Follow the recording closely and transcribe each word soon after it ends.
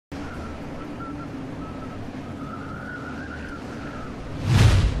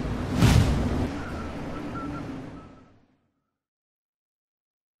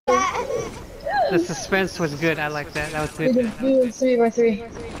The suspense was good. I like that. That was good. Do 3x3.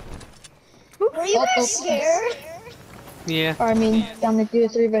 Were you guys scared? Yeah. Or I mean, down to do a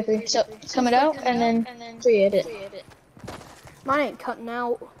 3x3. So come it out and then 3-8 it. Mine ain't cutting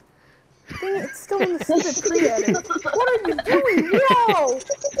out. Dang it, it's still in the stupid pre-edit. What are you doing? No!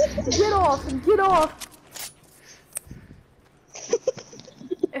 Get off and get off.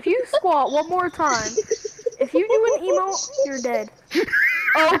 If you squat one more time, if you do an emote, you're dead.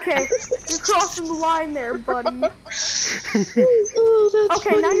 Okay, you're crossing the line there, buddy.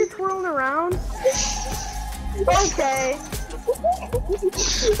 Okay, now you're twirling around. Okay.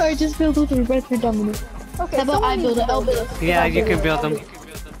 Alright, just build a 3x3 Dominic. Okay, How about I build it? I'll build it. Yeah, you can build them.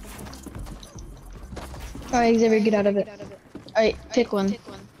 Alright, Xavier, get out of it. Alright, pick one.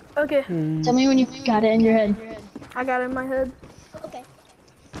 Okay, Tell me when you got it in your head. I got it in my head. Okay.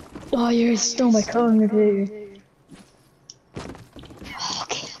 Oh, you stole my cone, Xavier.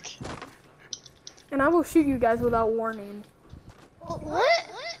 Okay. And I will shoot you guys without warning. What?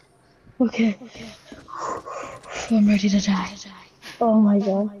 Okay. I'm ready to die. Oh my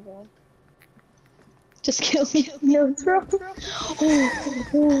god. Just kill me. No, bro.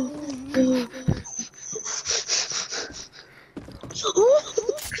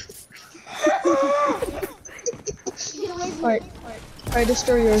 Alright,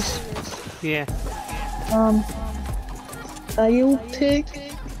 destroy yours. Yeah. I'll pick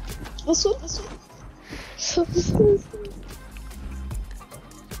this one.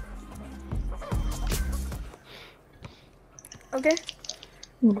 Okay.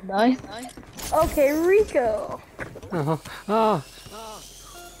 Die. Okay, Rico. Oh.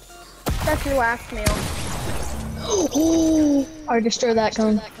 That's your last meal. Alright, destroy that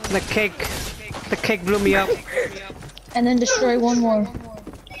cone. The cake blew me up. And then destroy one more.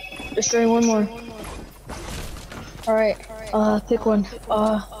 Destroy one more. Alright, pick one.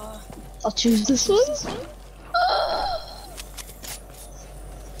 I'll choose this one.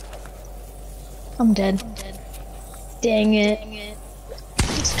 I'm dead. Dang it.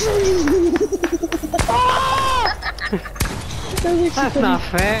 That's not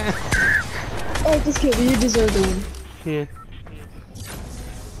fair. Oh, just kill me. You deserve the win. Yeah.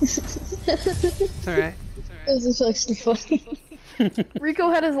 It's alright. This is actually funny. Rico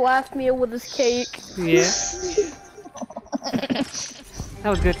had his last meal with his cake. Yeah. That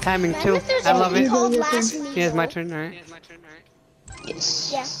was good timing too. I love it. Yeah, it's my turn. Alright.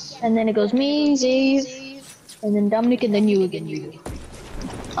 Yes. Yeah. And then it goes me, Zave, and then Dominic, and then you again.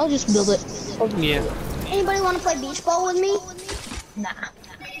 I'll just build it. Yeah. Anybody want to play beach ball with me? Nah.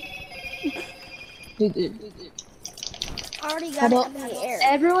 Do good. I already How got it about up in the air.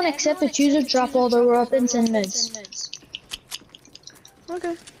 everyone except the chooser drop all their weapons and meds.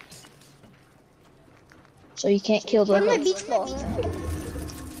 Okay. So you can't kill the Where's my beach ball?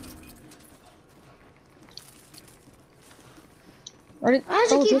 Alright. Why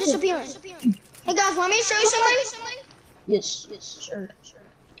does it keep disappearing? Hey guys, want me to show you something? Yes, sure.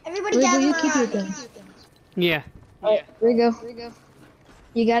 Everybody Rigo, gather you keep your around. guns. Yeah. Alright, Rigo.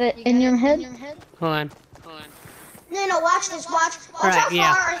 You got it in your head? Hold on. No, watch this. Watch Alright, how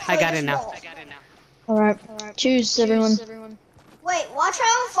yeah. far I got throw it this now. ball. Alright. Choose everyone. Wait, watch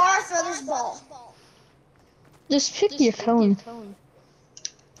how far I throw this ball. Just pick your cone.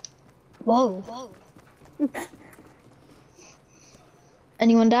 Whoa.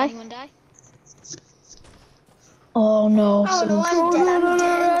 Anyone die? Oh no. Oh no, I'm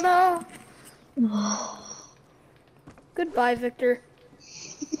dead. Goodbye, Victor.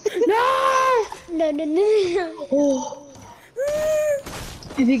 No! Oh.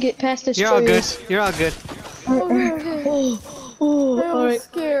 If you get past this, You're all good. You're all good. Oh, I was alright.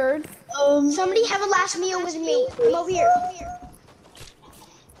 scared. Somebody have a last meal with me. Come over here.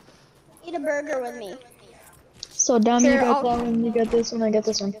 Eat a burger with me. So Dom, you Here, got I'll- that one, you got this one, I got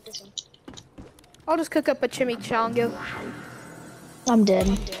this one. I'll just cook up a chimichanga. I'm dead.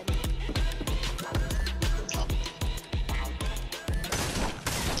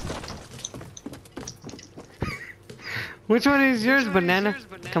 Which one is yours, Banana?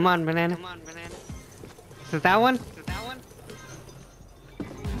 Come on, Banana. Is it that one?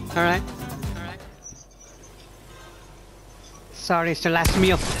 Alright. Sorry, it's the last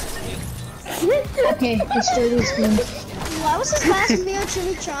meal. Okay, destroy this one. Why was his last meal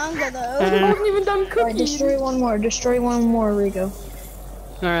chimichanga though? I wasn't even done Alright, cooking. destroy one more, Rigo.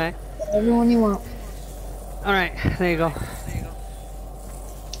 Alright. Everyone you want. Alright, there you go.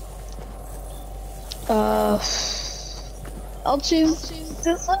 I'll choose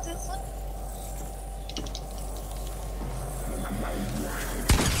this one.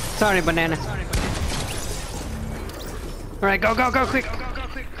 Sorry, Banana. Alright, go, quick.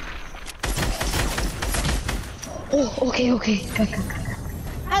 Oh, okay, okay. Go.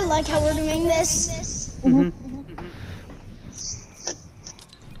 I like how we're doing this.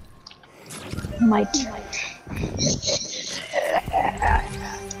 My turn.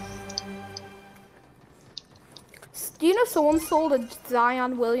 Do you know someone sold a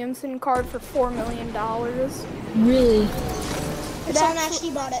Zion Williamson card for $4 million? Really? Someone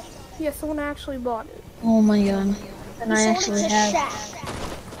actually bought it. Yeah, someone actually bought it. Oh my god. And I actually have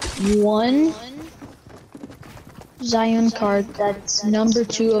one Zion card that's number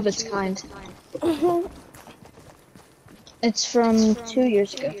 2 of its kind. It's from 2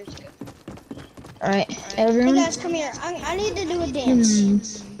 years ago. Alright, everyone. Hey guys, come here. I need to do a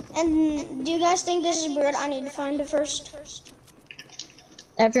dance. And do you guys think this is weird? I need to find it first.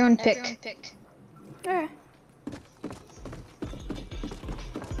 Everyone pick. Okay.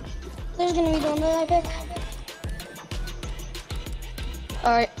 There's gonna be the one that I pick.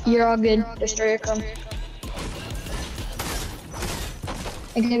 Alright, you're all good. Destroyer come.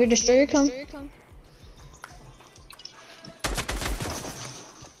 Xavier, destroyer come.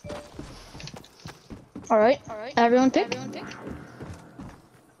 Alright, everyone pick.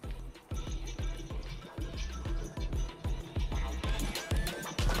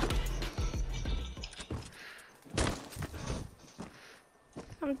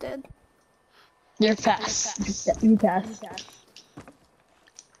 I'm dead. You're fast. You pass.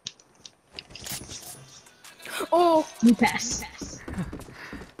 Oh! You pass.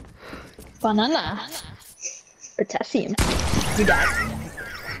 Banana. Potassium. You died.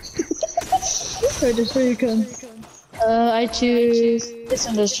 Where does you come? I choose this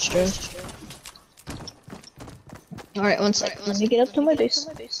one does destroy. Alright, one sec. Let me get up to my base.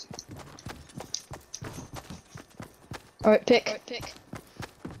 Alright, pick.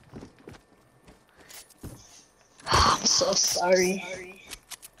 I'm so sorry.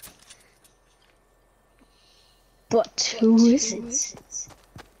 But who is it?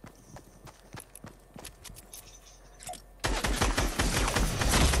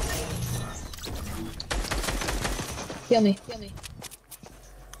 Kill me.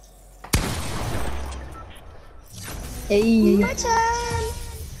 Hey. My turn.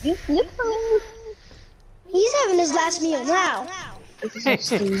 He's having his last meal now. This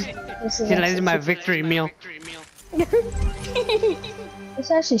is my victory meal.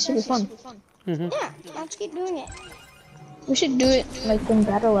 It's actually super fun. Yeah, let's keep doing it. We should do it like in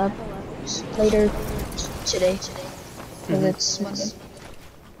Battle Lab later today. Because it's Monday.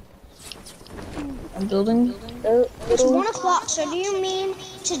 I'm building the It's little 1 o'clock, so do you mean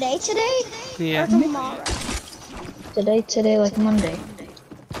today? Yeah. Or tomorrow? today like Monday.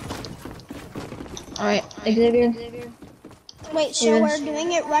 Alright, Xavier. Wait, so we're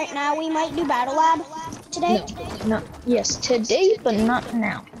doing it right now? We might do Battle Lab today? No, yes, today, but not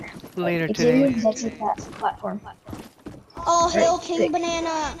now. Later Xavier, today. that's your platform. Oh, Hill King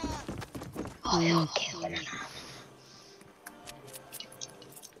Banana. Oh, yeah, okay, banana.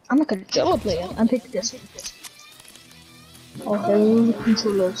 I'm a controller player. I'm picking this. Oh, hello,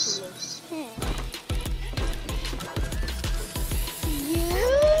 controllers.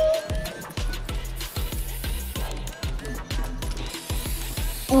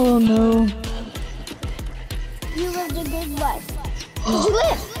 Oh no. You lived a good life. Did you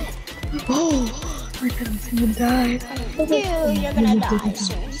live? Oh, my goodness, I'm gonna die. You're gonna die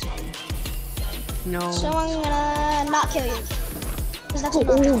soon. No. So I'm gonna not kill you. Because that's a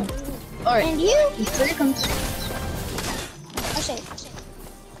no. Alright. And you? Destroyer comes. I say.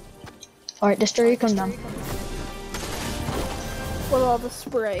 Alright, destroyer come down. With all the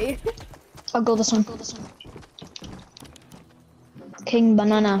spray. I'll go this one. King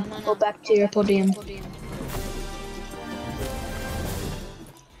Banana, go back to your podium.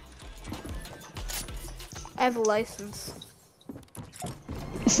 I have a license.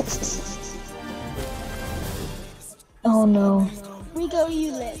 Oh no. Rico,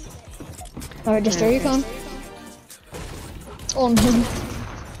 you live. Alright, destroyer come. Oh no.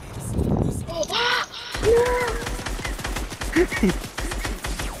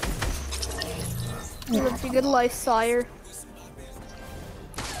 You lived a good life, sire.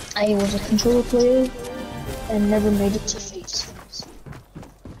 I was a controller player and never made it to fate.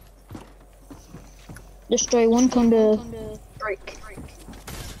 Destroy one, come to break.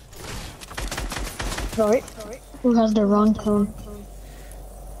 Alright. Who has the wrong cone?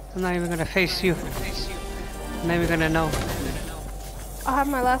 I'm not even gonna face you. I'm not even gonna know. I'll have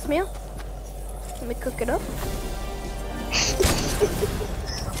my last meal. Let me cook it up.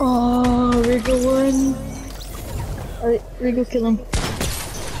 Oh, Rigo won. Alright, Rigo, kill him.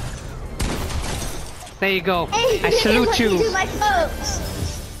 There you go. Hey, I salute let you. me do my pose.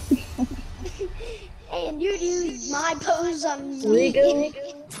 And You do my pose on We me. go.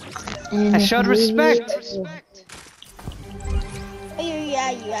 I showed respect. Oh, yeah,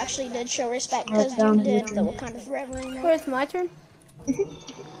 you actually did show respect because you did the kind of forever. Wait, it's my turn?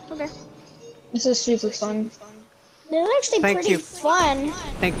 Okay. This is super fun. They're actually Thank pretty you. fun.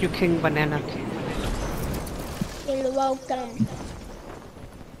 Thank you, King Banana. You're welcome.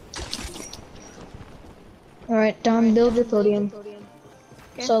 Alright, Dom, build your podium.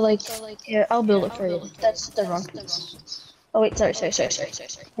 Okay. So like, here, I'll build it for you. That's the wrong. Oh wait, sorry.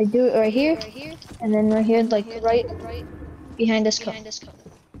 I do it right here, and then right here, like right behind this cup.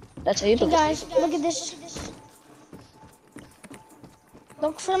 That's how you Hey build it. guys, look at this.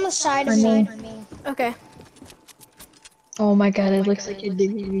 Look from the side of me. Okay. Oh my god, it looks like you're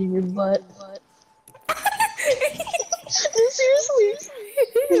digging in your butt. Seriously.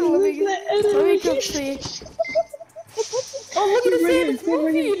 let me go see. Oh, look at the sand, it's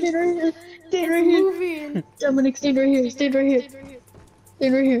moving! Stand right It's here. moving! Dominic, stand right here. Stand right here.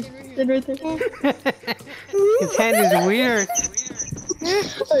 Stand right here. Stand right there. His hand is weird.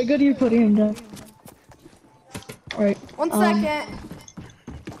 Alright, go to your podium, Dom. Alright. 1 second.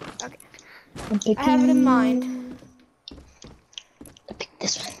 Okay. I'm picking... I have it in mind. Pick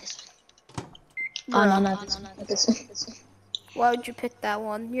this one. Oh, no, not this one. Why would you pick that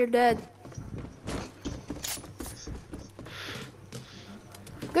one? You're dead.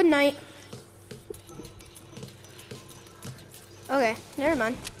 Good night. Okay, never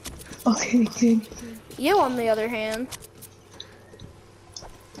mind. Okay, good. You, on the other hand,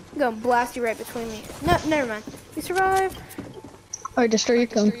 I'm gonna blast you right between me. No, never mind. You survive. Alright, destroy your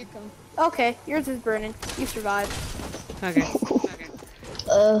cone. Okay, yours is burning. You survived. Okay.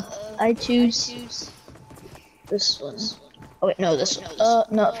 I choose this one. Oh wait, no, this one.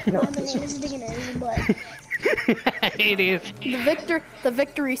 No. Banana's digging in his butt. It is. The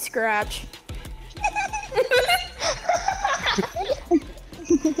victory scratch.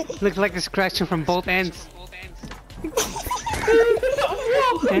 Looks like it's scratching from both ends.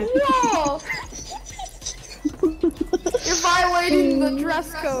 Whoa! You're violating the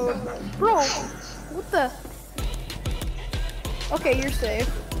dress code. Bro, what the? Okay, you're safe.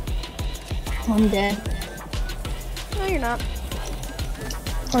 I'm dead. No, you're not.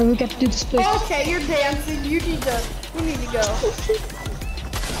 Alright, we got to do the split. Okay, you're dancing. You need to go.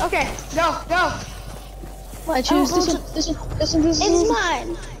 Okay, go. I choose this one. It's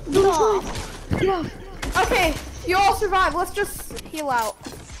mine. Get off. Okay, you all survive. Let's just heal out.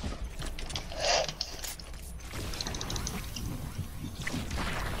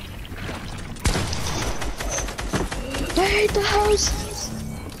 I hate the house.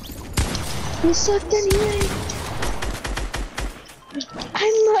 You sucked anyway.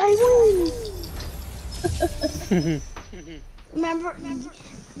 I win. Remember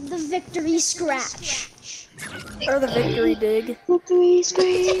the victory scratch. Or the victory dig. Victory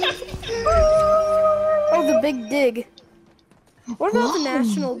scream. Oh, the big dig. What about the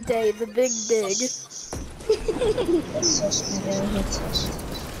national day, the big dig? That's so stupid. That's so stupid.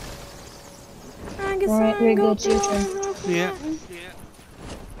 I guess Alright, I'll we go go to your turn. Yeah.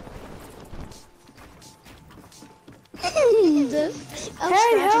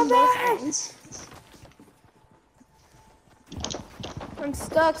 Hey, help me! me! I'm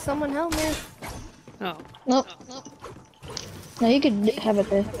stuck. Someone help me. Oh. Nope. No, you could have it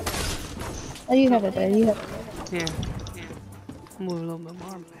there. Oh, you have it there. You have it there. Yeah. Move a little bit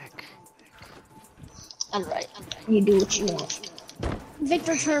more back. Alright. You do what you want.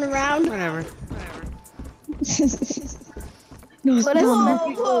 Victor, turn around. Whatever. No, But it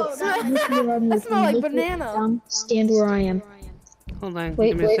That smells like banana. Stand where I am. Hold on. Wait,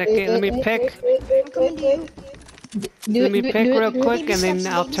 Give me a second. Let me pick. Let me pick real quick, and then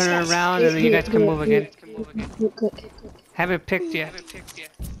I'll turn it around, and then you guys can move again. Haven't picked yet.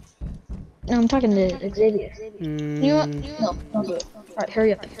 No, I'm talking to Xavier. You know what? Mm. No, don't do it. Alright,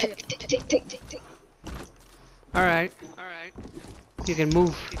 hurry up. Pick. Alright. You can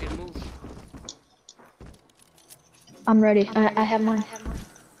move. I'm ready. I have mine.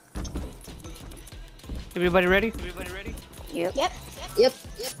 Everybody ready? Yep. Yep.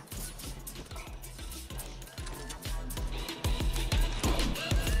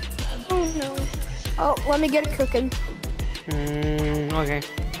 Oh no. Oh, let me get it cooking. Okay.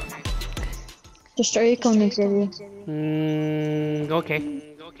 Destroy your cone, Xavier. Okay.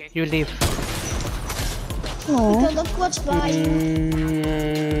 You leave. Aww. Good, look what's by you.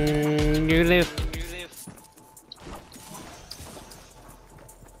 You leave.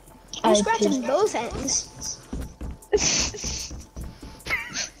 I'm scratching both ends.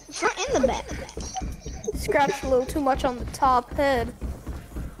 Front and the back. Scratched a little too much on the top head.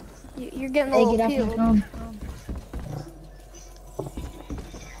 You're getting a Hey, little get off my peeled. phone.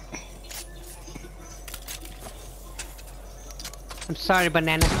 I'm sorry,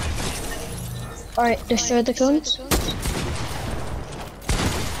 banana. Alright, destroy the cones.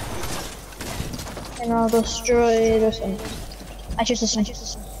 And I'll destroy this one. I choose this one.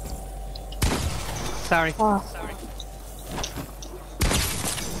 Sorry. Ah.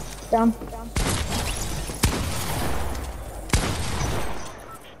 Down.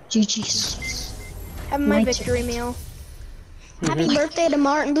 GG's. Have my My victory meal. Happy birthday to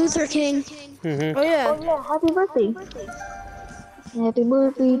Martin Luther King. Mm-hmm. Oh yeah. Oh yeah, happy birthday. Happy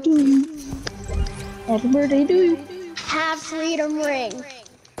birthday to you. Happy birthday to you. Have freedom ring.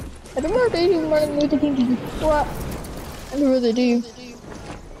 Happy birthday to Martin Luther King. What? Happy birthday to you.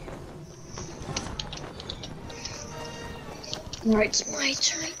 Alright, it's my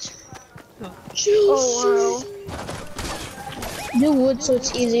turn. Oh New wood, so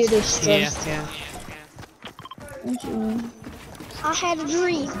it's easier to destroy. Yeah. I had a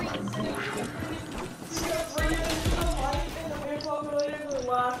dream.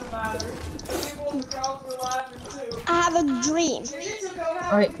 I have a dream.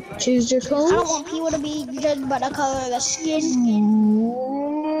 Alright, choose your I don't cones. want people to be judged by the color of the skin.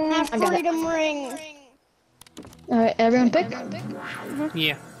 Have I got it. freedom ring. Alright, everyone pick.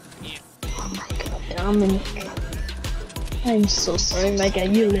 Yeah. Dominic. I'm so sorry, my guy,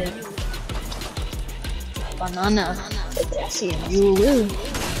 you live. Banana. Garcia, you will.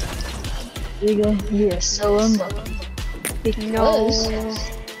 Here you go, you are so unlucky. Because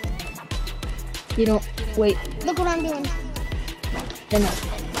you don't wait. Look what I'm doing. Enough.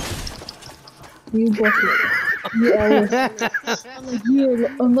 You both it. You are I'm like, you're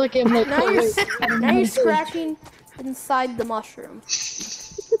unlucky. I'm like, Now oh, you're wait. now you're scratching inside the mushroom.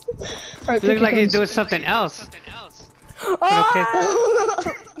 Alright, You look pick like your he's cones. doing something else.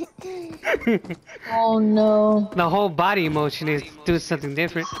 Oh! Oh no. The whole body motion is doing something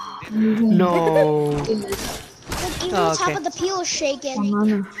different. No. Look, even Oh, the top okay. of the peel is shaking.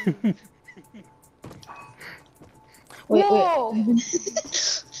 Banana. Wait, Whoa! wait.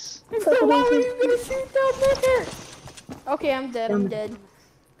 Why were you gonna shoot that nigger? Okay, I'm dead. I'm dead.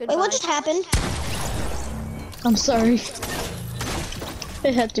 Goodbye. Wait, what just happened? I'm sorry.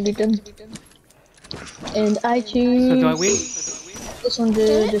 It had to be done. And I choose So do I win? this one to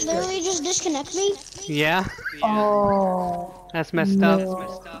Did it destroy. literally just disconnect me? Yeah. Oh. That's messed No.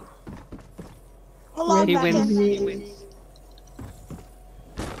 up. Hold on, He back wins. in. He wins.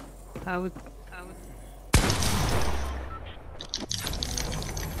 I would.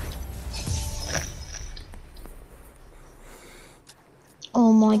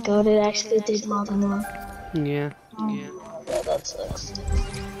 Oh my god, it actually did lava more. Yeah. Oh god, that sucks.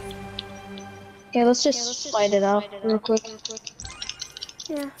 Okay, let's just fight it out real quick.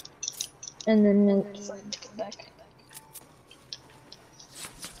 Yeah. And then we'll find to come back.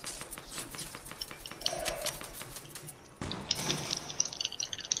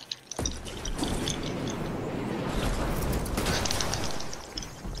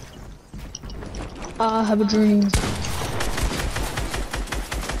 I have a dream.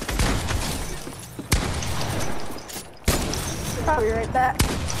 I'll be right back.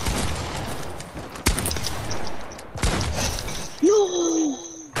 No!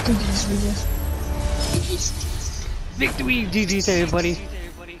 Victory! GG's everybody.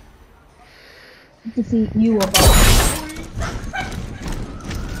 Defeat you about.